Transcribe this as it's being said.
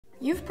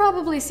You've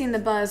probably seen the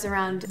buzz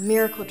around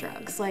miracle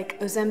drugs like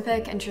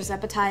Ozempic and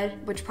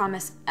Tirzepatide, which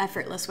promise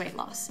effortless weight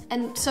loss.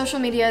 And social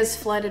media is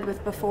flooded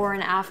with before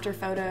and after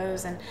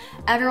photos, and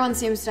everyone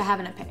seems to have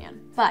an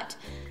opinion. But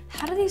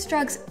how do these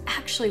drugs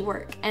actually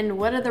work, and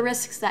what are the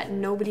risks that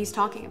nobody's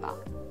talking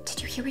about?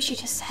 Did you hear what she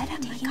just said?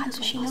 Oh my God,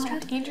 does she know how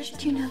dangerous?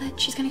 Do you know that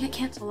she's gonna get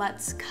canceled?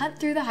 Let's cut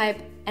through the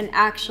hype and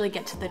actually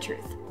get to the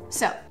truth.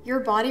 So, your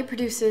body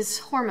produces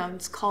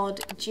hormones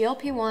called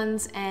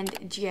GLP1s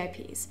and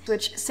GIPs,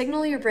 which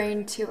signal your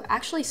brain to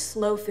actually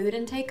slow food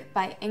intake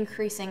by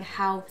increasing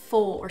how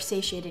full or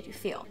satiated you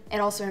feel.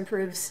 It also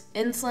improves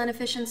insulin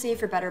efficiency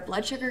for better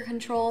blood sugar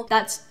control.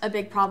 That's a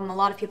big problem a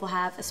lot of people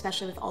have,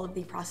 especially with all of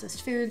the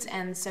processed foods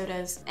and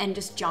sodas and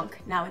just junk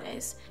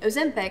nowadays.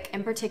 Ozempic,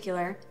 in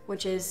particular,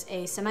 which is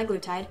a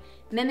semaglutide,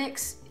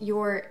 mimics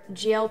your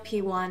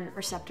GLP1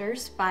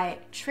 receptors by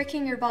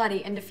tricking your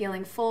body into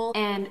feeling full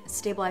and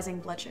stabilizing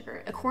blood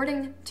sugar.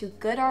 According to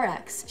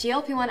GoodRx,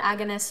 GLP1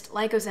 agonists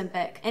like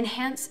Ozempic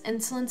enhance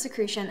insulin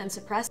secretion and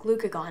suppress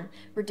glucagon,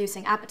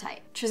 reducing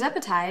appetite.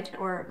 Tirzepatide,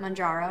 or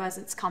Mounjaro as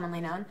it's commonly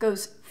known,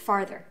 goes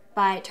farther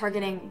by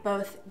targeting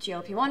both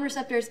GLP1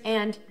 receptors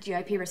and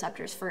GIP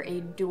receptors for a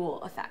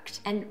dual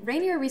effect. And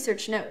Rainier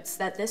research notes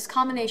that this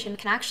combination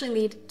can actually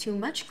lead to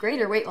much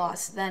greater weight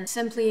loss than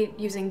simply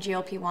using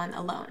GLP1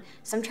 alone.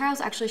 Some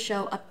trials actually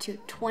show up to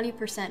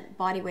 20%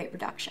 body weight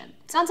reduction.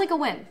 Sounds like a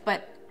win,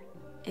 but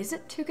is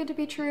it too good to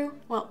be true?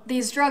 Well,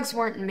 these drugs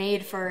weren't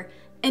made for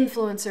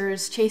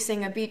influencers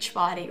chasing a beach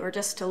body or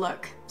just to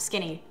look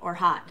skinny or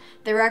hot.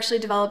 They were actually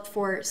developed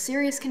for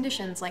serious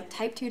conditions like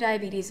type 2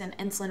 diabetes and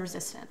insulin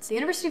resistance. The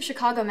University of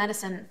Chicago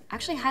Medicine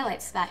actually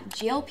highlights that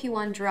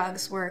GLP-1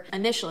 drugs were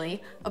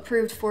initially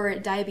approved for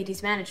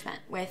diabetes management,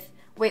 with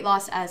weight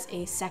loss as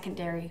a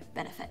secondary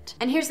benefit.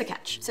 And here's the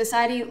catch.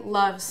 Society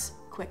loves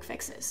quick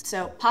fixes.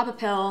 So pop a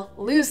pill,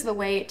 lose the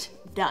weight,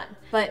 done.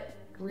 But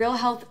real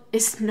health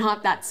is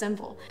not that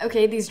simple.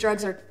 Okay, these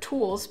drugs are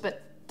tools,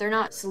 but they're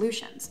not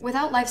solutions.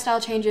 Without lifestyle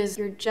changes,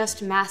 you're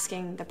just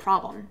masking the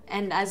problem.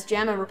 And as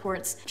JAMA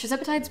reports,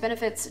 Tirzepatide's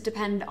benefits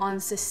depend on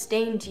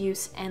sustained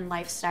use and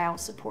lifestyle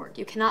support.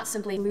 You cannot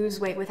simply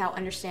lose weight without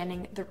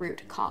understanding the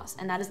root cause.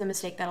 And that is the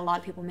mistake that a lot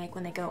of people make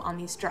when they go on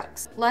these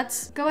drugs.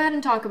 Let's go ahead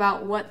and talk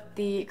about what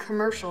the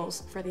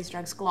commercials for these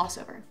drugs gloss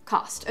over.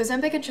 Cost.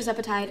 Ozempic and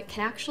Tirzepatide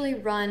can actually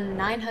run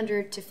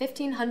 $900 to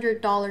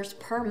 $1,500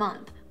 per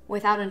month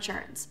without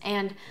insurance,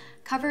 and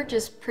coverage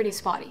is pretty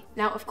spotty.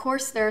 Now, of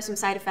course, there are some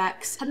side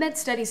effects. PubMed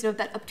studies note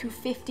that up to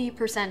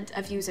 50%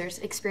 of users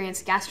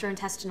experience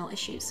gastrointestinal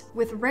issues,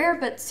 with rare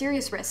but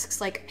serious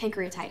risks like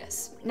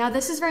pancreatitis. Now,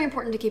 this is very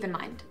important to keep in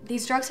mind.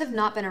 These drugs have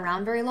not been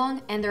around very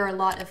long, and there are a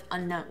lot of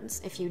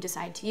unknowns if you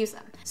decide to use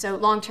them. So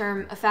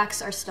long-term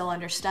effects are still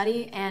under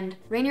study, and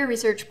Rainier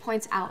research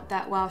points out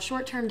that while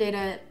short-term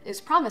data is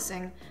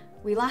promising,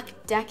 we lack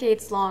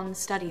decades-long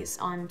studies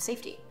on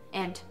safety.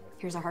 And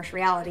here's a harsh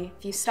reality.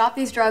 If you stop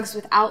these drugs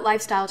without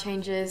lifestyle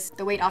changes,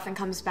 the weight often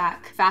comes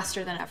back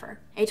faster than ever.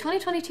 A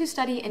 2022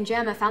 study in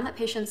JAMA found that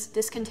patients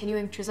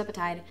discontinuing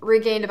Tirzepatide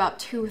regained about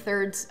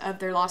 2/3 of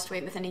their lost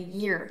weight within a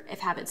year if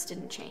habits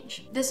didn't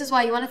change. This is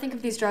why you want to think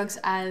of these drugs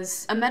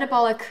as a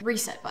metabolic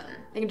reset button.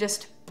 They can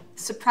just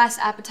suppress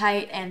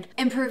appetite and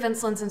improve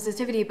insulin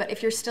sensitivity, but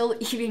if you're still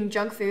eating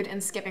junk food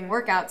and skipping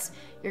workouts,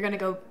 you're gonna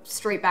go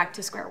straight back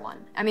to square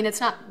one. I mean,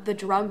 it's not the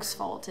drug's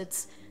fault,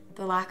 it's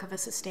the lack of a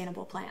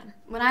sustainable plan.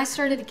 When I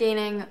started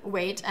gaining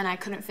weight and I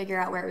couldn't figure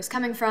out where it was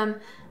coming from,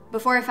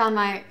 before I found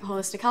my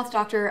holistic health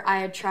doctor, I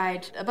had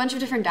tried a bunch of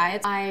different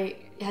diets. I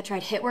had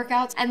tried HIIT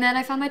workouts, and then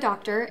I found my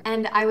doctor,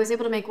 and I was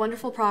able to make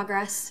wonderful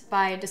progress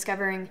by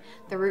discovering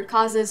the root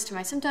causes to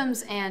my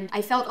symptoms, and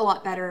I felt a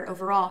lot better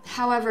overall.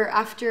 However,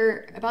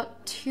 after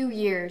about 2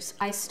 years,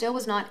 I still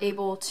was not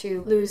able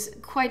to lose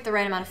quite the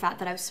right amount of fat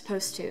that I was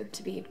supposed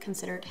to be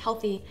considered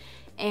healthy.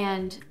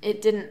 And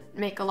it didn't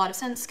make a lot of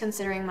sense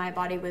considering my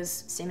body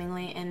was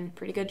seemingly in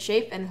pretty good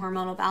shape and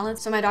hormonal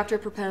balance. So my doctor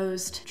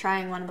proposed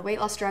trying one of the weight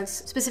loss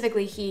drugs.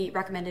 Specifically, he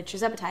recommended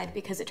Tirzepatide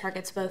because it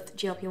targets both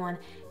GLP-1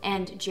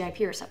 and GIP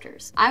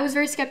receptors. I was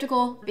very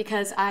skeptical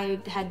because I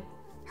had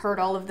heard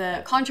all of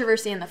the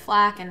controversy and the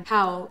flack and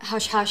how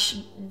hush-hush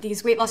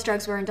these weight loss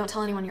drugs were and don't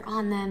tell anyone you're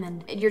on them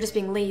and you're just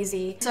being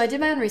lazy. So I did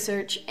my own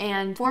research,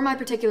 and for my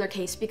particular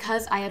case,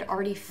 because I had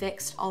already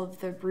fixed all of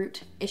the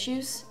root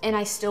issues and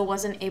I still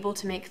wasn't able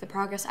to make the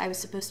progress I was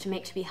supposed to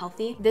make to be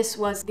healthy, this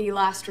was the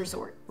last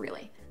resort,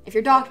 really. If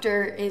your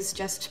doctor is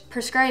just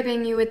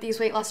prescribing you with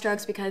these weight loss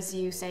drugs because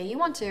you say you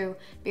want to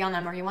be on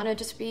them or you want to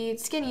just be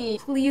skinny,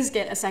 please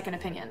get a second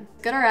opinion.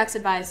 GoodRx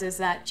advises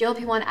that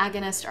GLP-1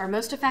 agonists are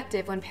most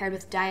effective when paired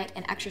with diet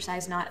and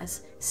exercise, not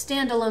as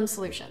standalone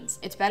solutions.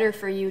 It's better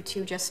for you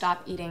to just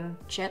stop eating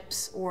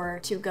chips or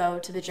to go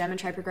to the gym and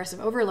try progressive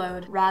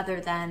overload rather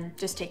than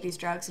just take these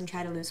drugs and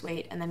try to lose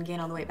weight and then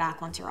gain all the weight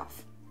back once you're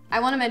off. I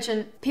want to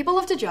mention, people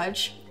love to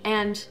judge,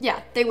 and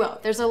yeah, they will.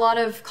 There's a lot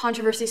of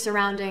controversy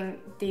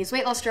surrounding these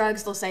weight loss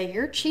drugs. They'll say,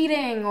 you're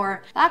cheating,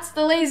 or that's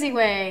the lazy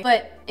way.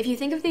 But if you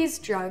think of these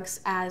drugs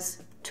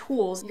as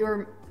tools,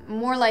 you're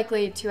more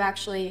likely to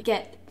actually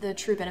get the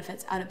true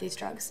benefits out of these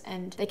drugs,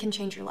 and they can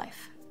change your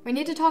life. We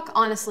need to talk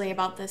honestly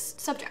about this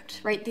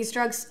subject, right? These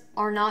drugs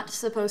are not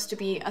supposed to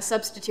be a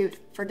substitute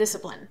for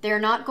discipline. They are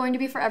not going to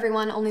be for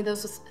everyone, only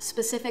those with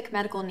specific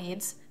medical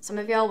needs. Some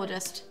of y'all will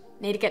just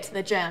need to get to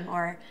the gym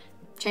or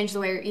change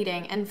the way you're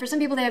eating. And for some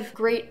people, they have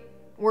great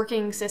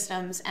working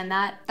systems, and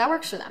that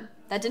works for them.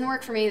 That didn't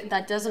work for me.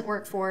 That doesn't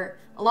work for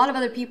a lot of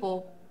other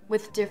people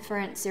with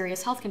different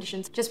serious health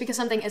conditions. Just because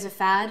something is a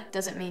fad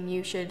doesn't mean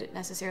you should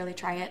necessarily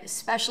try it,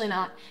 especially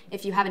not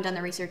if you haven't done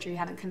the research or you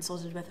haven't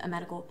consulted with a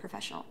medical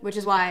professional, which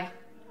is why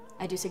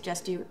I do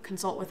suggest you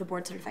consult with a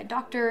board-certified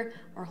doctor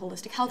or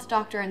holistic health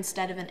doctor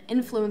instead of an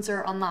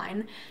influencer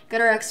online.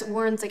 GoodRx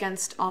warns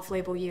against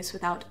off-label use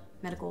without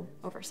medical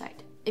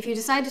oversight. If you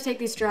decide to take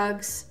these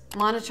drugs,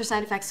 monitor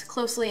side effects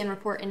closely and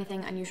report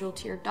anything unusual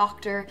to your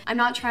doctor. I'm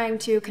not trying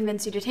to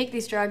convince you to take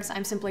these drugs,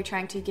 I'm simply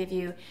trying to give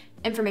you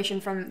information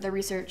from the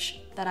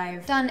research that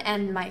I've done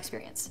and my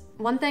experience.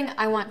 One thing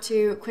I want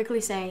to quickly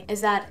say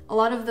is that a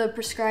lot of the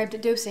prescribed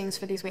dosings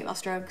for these weight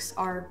loss drugs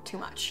are too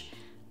much.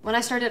 When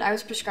I started, I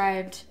was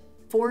prescribed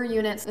 4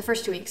 units the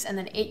first 2 weeks, and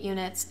then 8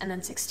 units, and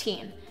then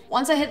 16.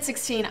 Once I hit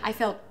 16, I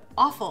felt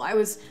awful. I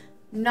was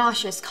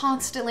nauseous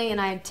constantly, and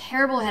I had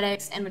terrible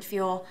headaches and would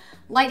feel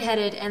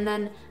lightheaded. And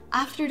then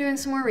after doing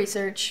some more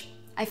research,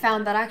 I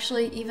found that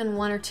actually even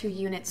 1 or 2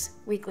 units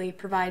weekly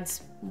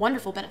provides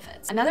wonderful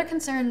benefits. Another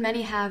concern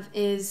many have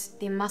is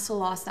the muscle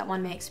loss that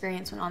one may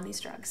experience when on these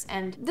drugs.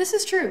 And this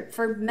is true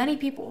for many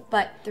people,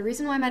 but the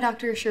reason why my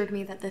doctor assured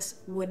me that this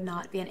would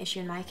not be an issue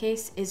in my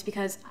case is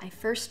because I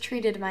first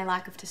treated my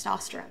lack of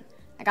testosterone.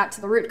 I got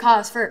to the root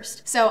cause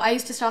first. So I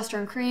use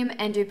testosterone cream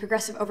and do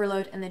progressive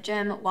overload in the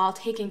gym while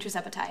taking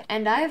Tirzepatide.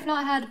 And I have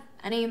not had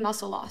any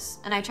muscle loss,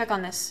 and I check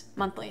on this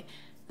monthly,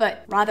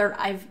 but rather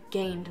I've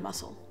gained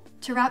muscle.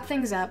 To wrap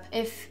things up,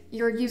 if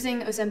you're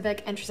using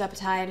Ozempic and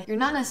Tirzepatide, you're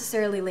not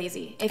necessarily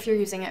lazy if you're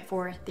using it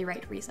for the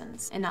right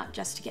reasons and not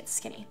just to get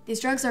skinny.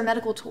 These drugs are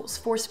medical tools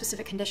for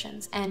specific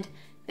conditions, and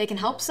they can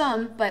help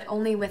some, but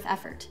only with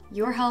effort.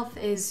 Your health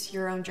is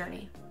your own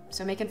journey.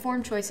 So make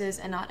informed choices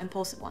and not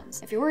impulsive ones.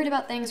 If you're worried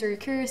about things or you're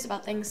curious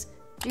about things,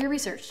 do your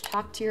research.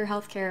 Talk to your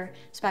healthcare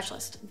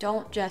specialist.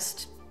 Don't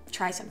just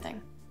try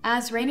something.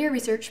 As Rainier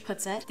Research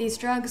puts it, these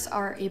drugs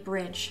are a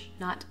bridge,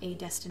 not a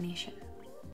destination.